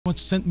much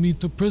sent me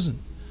to prison.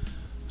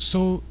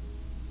 So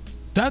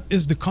that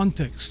is the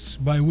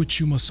context by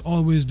which you must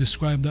always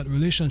describe that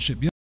relationship.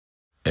 Yeah.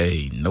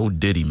 Hey, no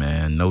Diddy,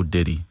 man, no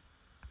Diddy.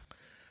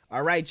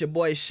 All right, your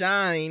boy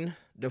Shyne,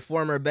 the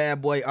former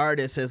Bad Boy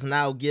artist, has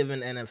now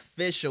given an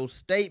official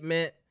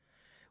statement.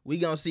 We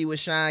gonna see what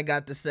Shyne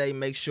got to say.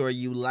 Make sure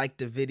you like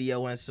the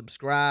video and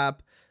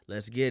subscribe.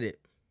 Let's get it.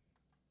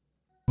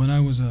 When I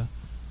was a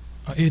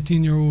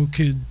 18-year-old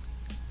kid,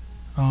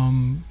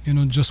 you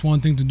know, just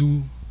wanting to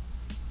do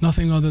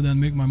nothing other than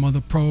make my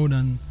mother proud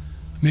and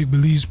make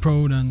Belize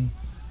proud and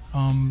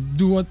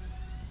do what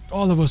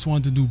all of us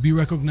want to do, be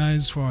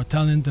recognized for our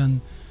talent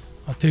and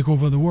take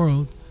over the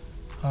world.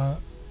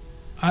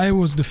 I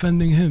was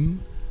defending him,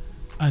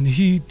 and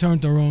he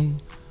turned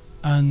around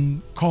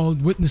and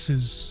called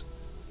witnesses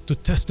to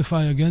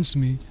testify against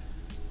me,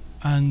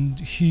 and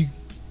he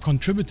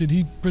contributed.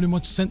 He pretty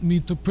much sent me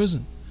to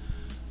prison.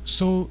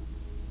 So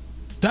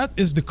that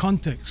is the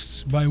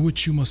context by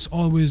which you must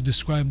always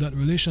describe that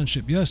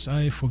relationship. Yes,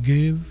 I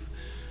forgave,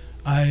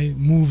 I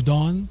moved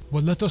on,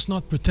 but let us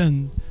not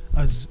pretend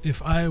as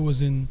if I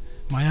was in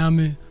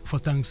Miami for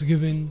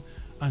Thanksgiving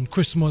and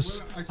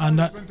Christmas. Well, I and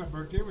that went to a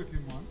birthday with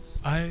him once.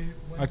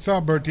 I saw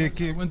a birthday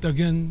cake. I went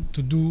again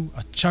to do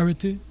a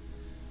charity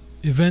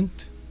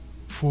event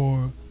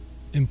for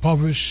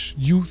impoverished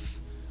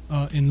youth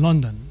in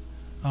London.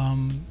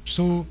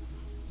 So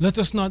let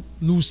us not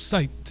lose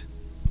sight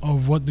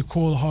of what the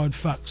cold hard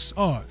facts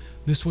are.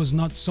 This was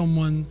not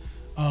someone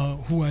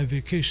who I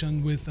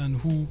vacationed with and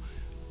who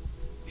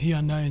he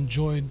and I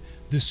enjoyed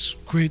this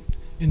great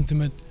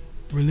intimate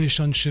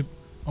relationship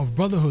of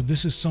brotherhood.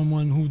 This is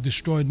someone who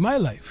destroyed my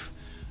life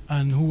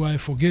and who I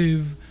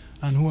forgave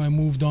and who I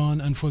moved on,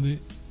 and for the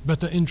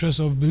better interest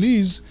of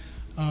Belize,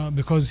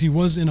 because he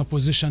was in a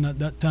position at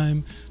that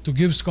time to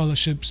give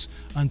scholarships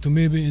and to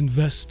maybe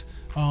invest.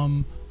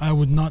 I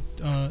would not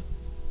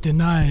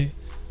deny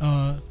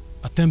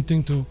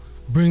attempting to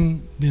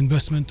bring the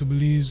investment to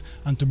Belize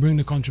and to bring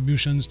the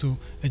contributions to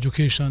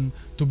education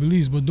to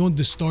Belize, but don't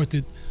distort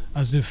it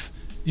as if,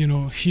 you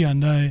know, he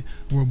and I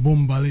were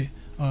bombale.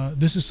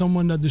 This is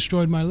someone that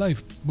destroyed my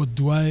life, but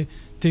do I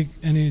take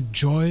any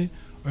joy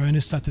or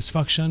any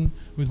satisfaction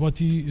with what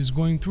he is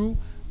going through?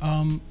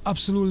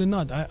 Absolutely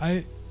not.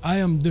 I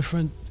am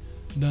different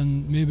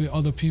than maybe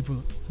other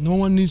people. No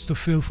one needs to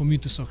fail for me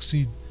to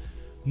succeed.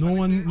 No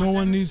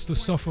one needs to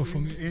suffer for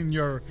me. In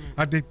your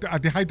at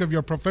the height of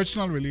your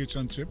professional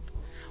relationship,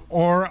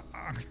 or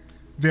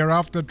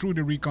thereafter through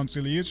the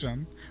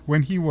reconciliation,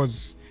 when he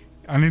was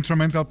an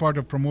instrumental part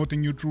of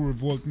promoting you through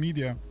Revolt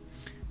Media,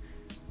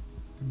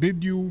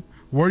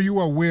 were you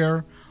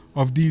aware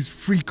of these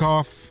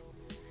freak-off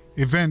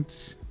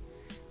events,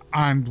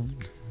 and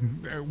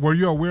were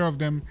you aware of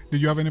them?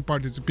 Did you have any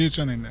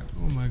participation in them?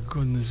 Oh my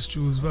goodness,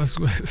 Jules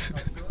Vasquez.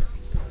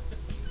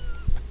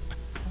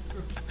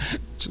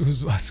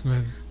 Jules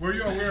Vasquez. Were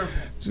you aware of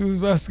them? Jules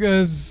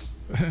Vasquez.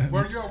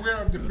 Were you aware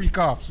of the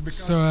freak-offs?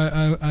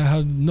 Sir, I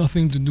had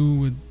nothing to do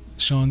with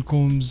Sean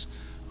Combs'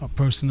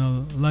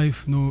 personal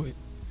life, no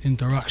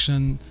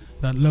interaction.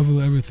 That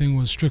level, everything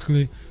was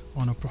strictly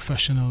on a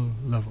professional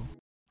level.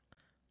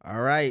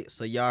 All right,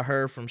 so y'all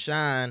heard from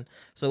Shyne.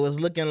 So it's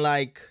looking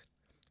like,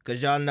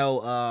 because y'all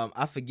know,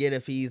 I forget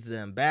if he's the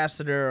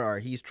ambassador or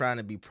he's trying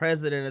to be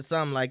president or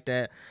something like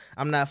that.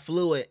 I'm not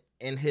fluid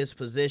in his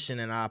position,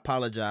 and I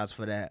apologize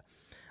for that.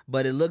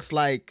 But it looks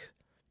like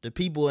the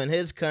people in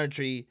his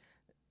country,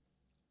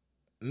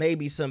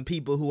 maybe some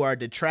people who are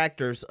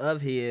detractors of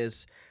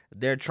his,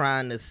 they're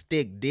trying to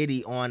stick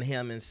Diddy on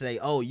him and say,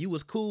 oh, you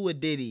was cool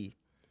with Diddy.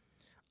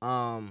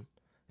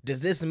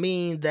 Does this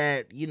mean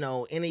that, you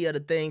know, any of the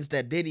things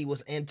that Diddy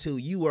was into,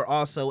 you were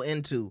also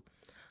into?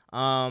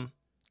 And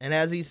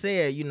as he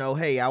said, you know,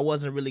 hey, I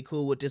wasn't really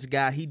cool with this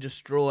guy. He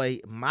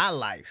destroyed my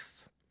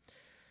life.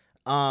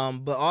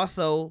 But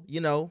also,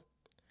 you know,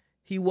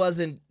 he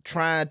wasn't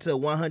trying to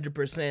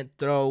 100%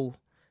 throw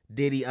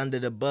Diddy under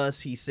the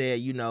bus. He said,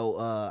 you know,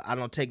 I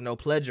don't take no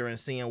pleasure in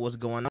seeing what's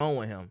going on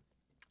with him.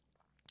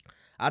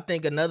 I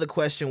think another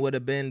question would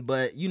have been,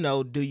 but, you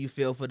know, do you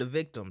feel for the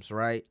victims,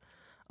 right?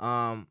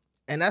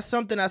 And that's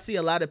something I see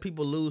a lot of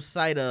people lose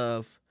sight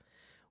of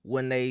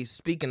when they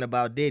speaking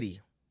about Diddy.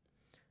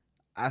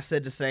 I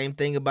said the same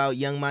thing about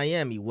Young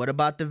Miami. What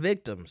about the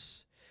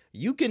victims?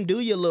 You can do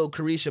your little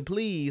Carisha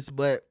please,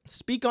 but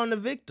speak on the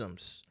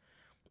victims.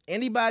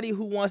 Anybody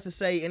who wants to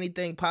say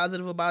anything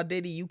positive about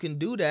Diddy, you can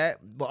do that,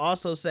 but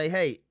also say,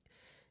 hey,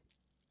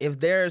 if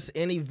there's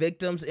any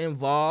victims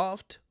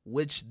involved,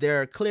 which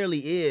there clearly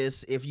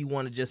is if you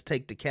want to just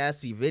take the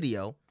Cassie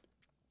video,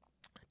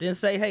 then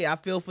say, hey, I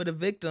feel for the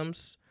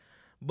victims,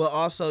 but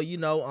also, you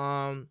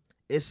know,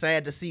 it's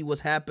sad to see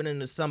what's happening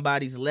to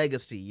somebody's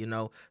legacy, you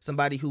know,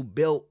 somebody who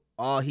built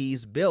all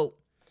he's built.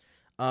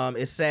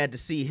 It's sad to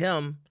see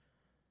him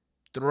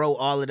throw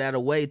all of that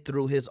away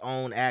through his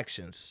own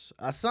actions.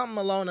 Something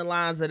along the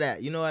lines of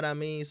that, you know what I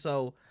mean?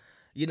 So,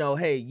 you know,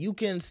 hey, you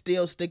can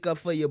still stick up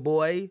for your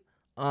boy,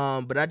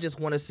 but I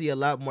just want to see a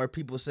lot more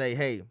people say,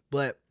 hey,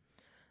 but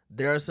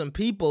there are some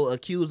people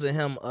accusing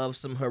him of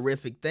some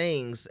horrific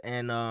things,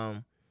 and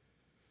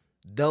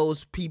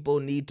those people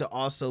need to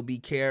also be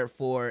cared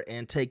for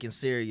and taken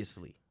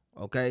seriously.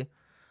 Okay.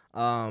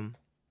 And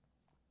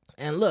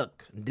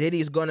look,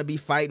 Diddy's going to be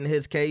fighting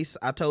his case.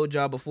 I told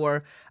y'all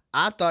before,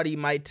 I thought he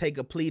might take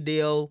a plea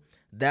deal.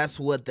 That's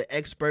what the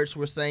experts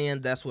were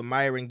saying. That's what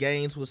Myron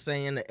Gaines was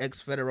saying, the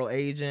ex-federal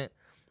agent.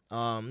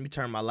 Let me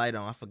turn my light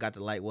on. I forgot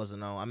the light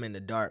wasn't on. I'm in the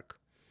dark.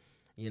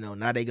 You know,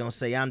 now they gonna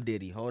say I'm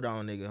Diddy. Hold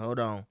on, nigga. Hold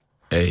on.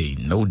 Hey,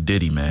 no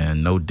Diddy,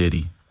 man. No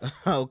Diddy.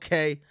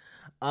 Okay.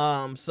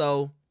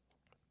 So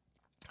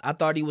I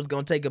thought he was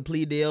gonna take a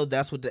plea deal.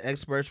 That's what the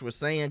experts were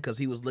saying, because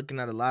he was looking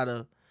at a lot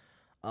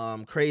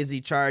of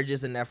crazy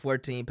charges in that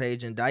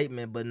 14-page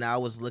indictment. But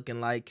now it's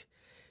looking like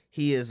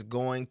he is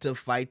going to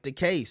fight the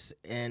case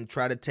and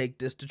try to take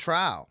this to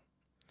trial.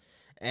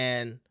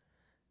 And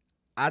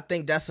I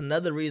think that's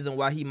another reason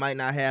why he might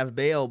not have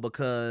bail,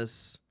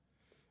 because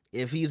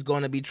if he's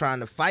going to be trying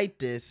to fight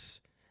this,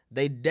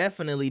 they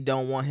definitely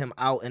don't want him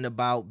out and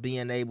about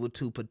being able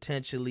to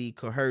potentially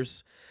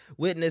coerce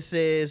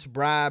witnesses,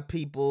 bribe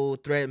people,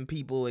 threaten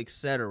people,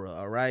 etc.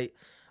 All right.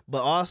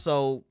 But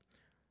also,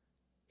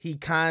 he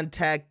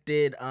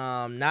contacted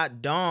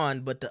not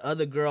Dawn, but the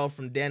other girl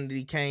from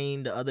Danity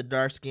Kane, the other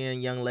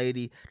dark-skinned young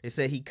lady. They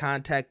said he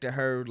contacted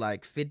her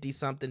like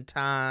 50-something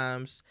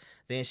times.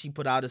 Then she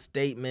put out a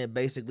statement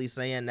basically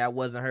saying that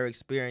wasn't her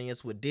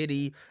experience with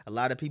Diddy. A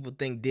lot of people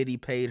think Diddy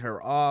paid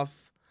her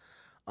off.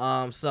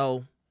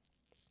 So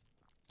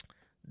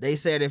they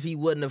said if he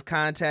wouldn't have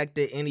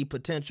contacted any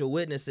potential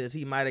witnesses,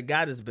 he might have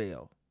got his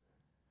bail.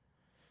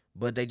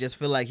 But they just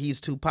feel like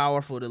he's too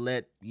powerful to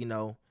let, you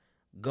know,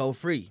 go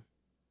free.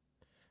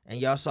 And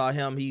y'all saw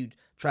him, he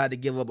tried to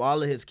give up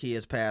all of his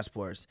kids'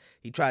 passports.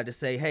 He tried to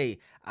say, hey,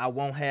 I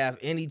won't have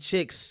any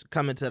chicks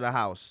coming to the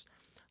house.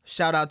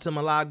 Shout out to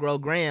Milagro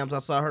Grams. I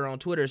saw her on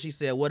Twitter. She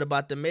said, what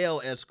about the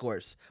male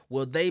escorts?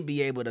 Will they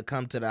be able to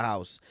come to the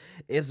house?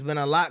 It's been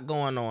a lot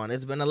going on.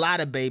 It's been a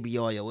lot of baby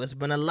oil. It's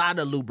been a lot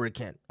of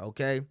lubricant,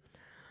 okay?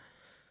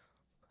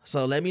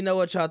 So let me know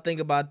what y'all think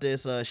about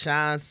this.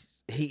 Shyne,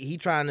 he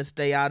trying to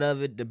stay out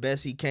of it the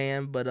best he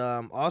can, but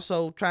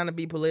also trying to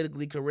be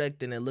politically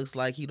correct, and it looks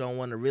like he don't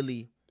want to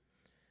really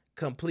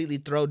completely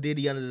throw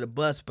Diddy under the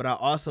bus, but I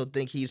also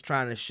think he's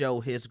trying to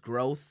show his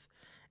growth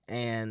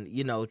and,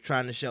 you know,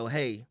 trying to show,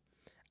 hey,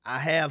 I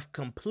have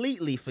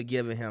completely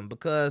forgiven him.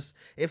 Because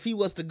if he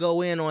was to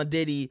go in on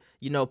Diddy,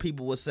 you know,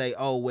 people would say,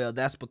 oh, well,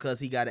 that's because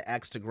he got an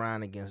axe to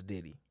grind against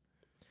Diddy.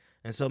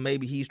 And so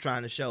maybe he's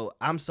trying to show,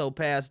 I'm so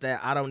past that,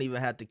 I don't even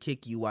have to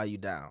kick you while you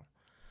down.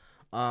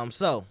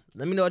 So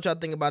let me know what y'all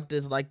think about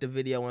this. Like the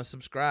video and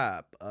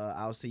subscribe.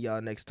 I'll see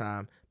y'all next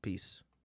time. Peace.